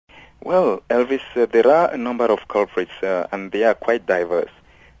Well, Elvis, there are a number of culprits, and they are quite diverse.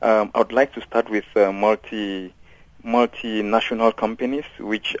 I would like to start with multinational companies,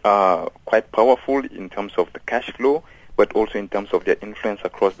 which are quite powerful in terms of the cash flow, but also in terms of their influence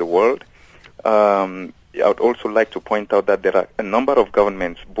across the world. I would also like to point out that there are a number of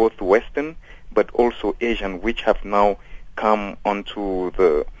governments, both Western but also Asian, which have now come onto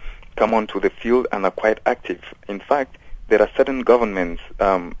the field and are quite active. In fact, there are certain governments,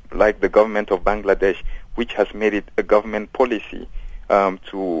 like the government of Bangladesh, which has made it a government policy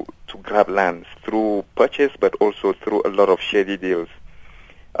to grab lands through purchase, but also through a lot of shady deals.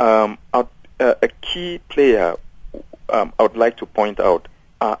 A key player I would like to point out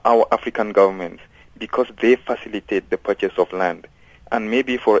are our African governments, because they facilitate the purchase of land. And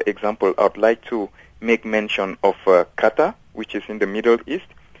maybe, for example, I would like to make mention of Qatar, which is in the Middle East.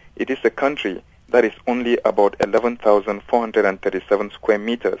 It is a country that is only about 11,437 square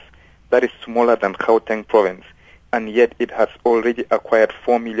meters. That is smaller than Gauteng province, and yet it has already acquired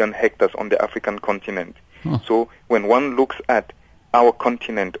 4 million hectares on the African continent. So when one looks at our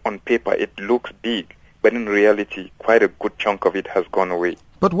continent on paper, it looks big, but in reality, quite a good chunk of it has gone away.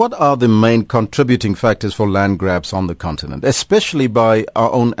 But what are the main contributing factors for land grabs on the continent, especially by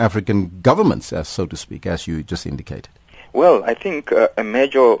our own African governments, so to speak, as you just indicated? Well, I think a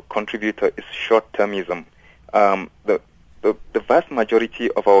major contributor is short-termism. The vast majority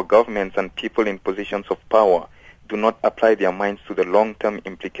of our governments and people in positions of power do not apply their minds to the long-term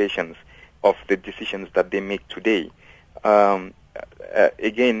implications of the decisions that they make today.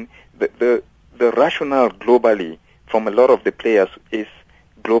 Again, the rationale globally from a lot of the players is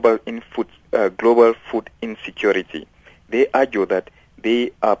global food insecurity. They argue that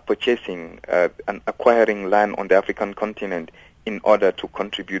they are purchasing and acquiring land on the African continent in order to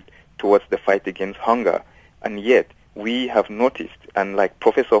contribute towards the fight against hunger. And yet, we have noticed, and like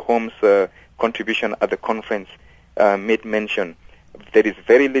Professor Holmes' contribution at the conference made mention, there is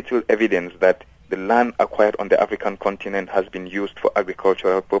very little evidence that the land acquired on the African continent has been used for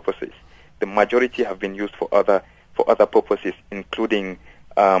agricultural purposes. The majority have been used for other purposes, including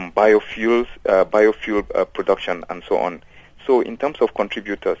biofuel production, and so on. So in terms of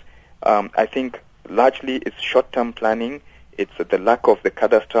contributors, I think largely it's short-term planning, it's the lack of the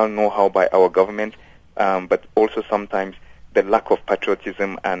cadastral know-how by our government, but also sometimes the lack of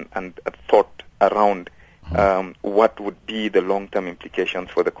patriotism and thought around what would be the long-term implications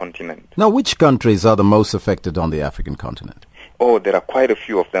for the continent. Now, which countries are the most affected on the African continent? Oh, there are quite a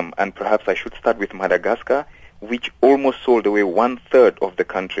few of them, and perhaps I should start with Madagascar, which almost sold away 1/3 of the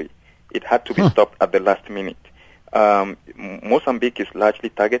country. It had to be stopped at the last minute. Mozambique is largely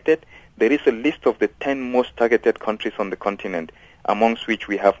targeted. There is a list of the 10 most targeted countries on the continent, amongst which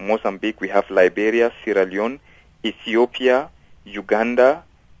we have Mozambique, we have Liberia, Sierra Leone, Ethiopia, Uganda,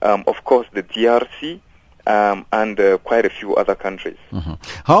 of course the DRC, and quite a few other countries.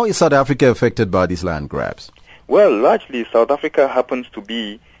 How is South Africa affected by these land grabs? Well, largely South Africa happens to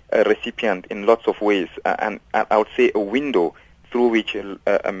be a recipient in lots of ways, and I would say a window through which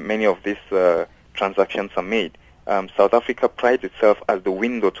many of these transactions are made. South Africa prides itself as the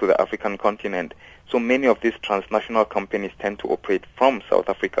window to the African continent, so many of these transnational companies tend to operate from South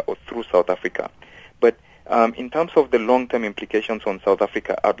Africa or through South Africa. But in terms of the long-term implications on South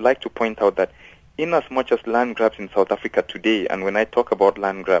Africa, I'd like to point out that in as much as land grabs in South Africa today, and when I talk about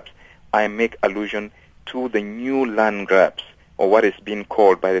land grabs, I make allusion to the new land grabs, or what is being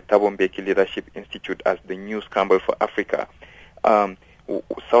called by the Thabo Mbeki Leadership Institute as the new scramble for Africa.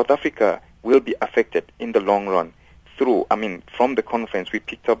 South Africa will be affected in the long run from the conference we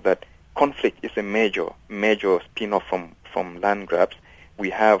picked up that conflict is a major spin-off from land grabs.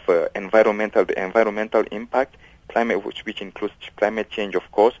 We have the environmental impact, climate, which includes climate change,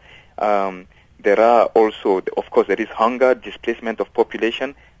 of course. There are also, of course, there is hunger, displacement of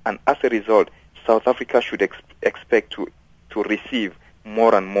population, and as a result, South Africa should expect to receive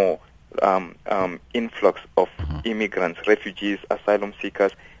more and more influx of immigrants, refugees, asylum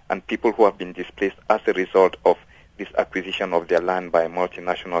seekers, and people who have been displaced as a result of this acquisition of their land by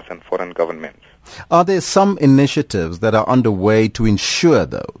multinationals and foreign governments. Are there some initiatives that are underway to ensure,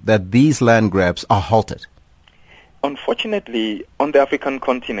 though, that these land grabs are halted? Unfortunately, on the African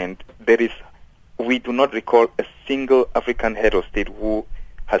continent, we do not recall a single African head of state who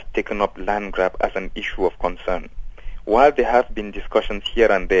has taken up land grab as an issue of concern. While there have been discussions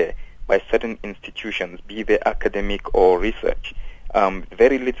here and there by certain institutions, be they academic or research,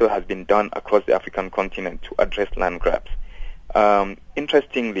 very little has been done across the African continent to address land grabs.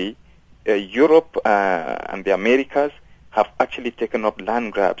 Interestingly, Europe and the Americas have actually taken up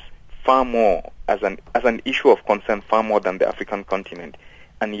land grabs far more as an issue of concern, far more than the African continent.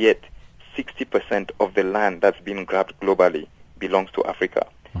 and yet 60% of the land that's been grabbed globally belongs to Africa.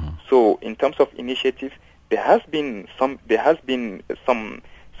 So in terms of initiatives, there has been some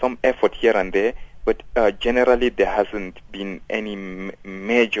effort here and there, but generally there hasn't been any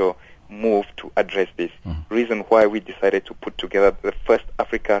major move to address this. Reason why we decided to put together the first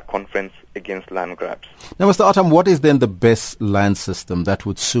Africa Conference Against Land Grabs. Now, Mr. Atam, what is then the best land system that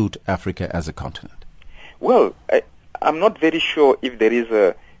would suit Africa as a continent? Well, I'm not very sure if there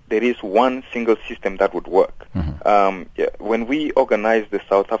is one single system that would work. When we organized the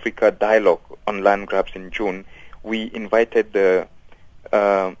South Africa Dialogue on Land Grabs in June, we invited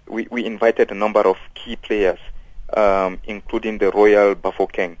we invited a number of key players, including the Royal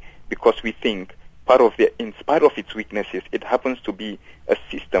Bafokeng, because we think in spite of its weaknesses, it happens to be a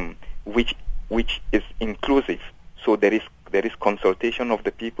system which is inclusive. So there is consultation of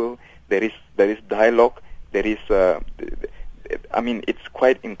the people, there is dialogue, there is it's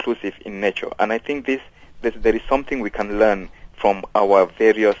quite inclusive in nature, and I think there is something we can learn from our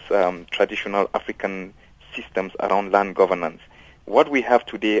various traditional African systems around land governance. What we have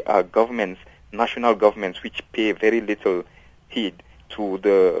today are national governments, which pay very little heed to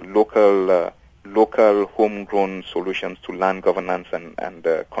the local homegrown solutions to land governance and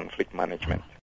conflict management.